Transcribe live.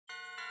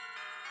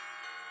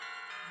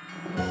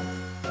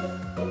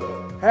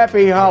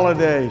Happy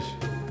holidays.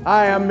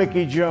 Hi, I'm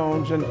Mickey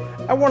Jones, and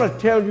I want to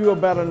tell you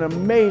about an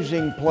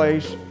amazing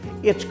place.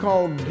 It's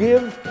called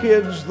Give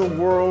Kids the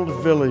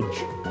World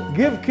Village.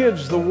 Give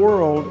Kids the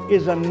World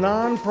is a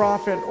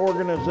nonprofit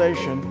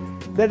organization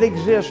that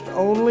exists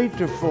only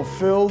to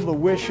fulfill the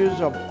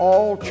wishes of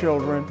all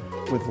children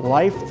with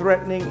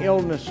life-threatening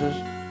illnesses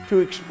to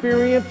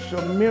experience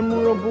a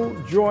memorable,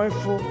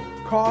 joyful,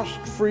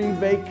 cost-free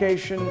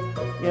vacation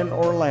in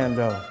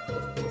Orlando.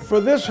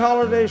 For this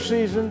holiday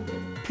season,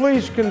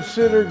 please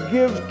consider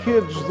Give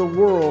Kids the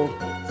World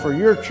for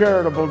your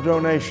charitable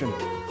donation.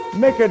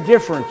 Make a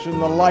difference in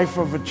the life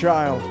of a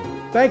child.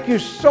 Thank you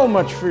so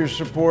much for your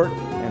support,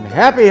 and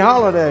happy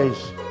holidays!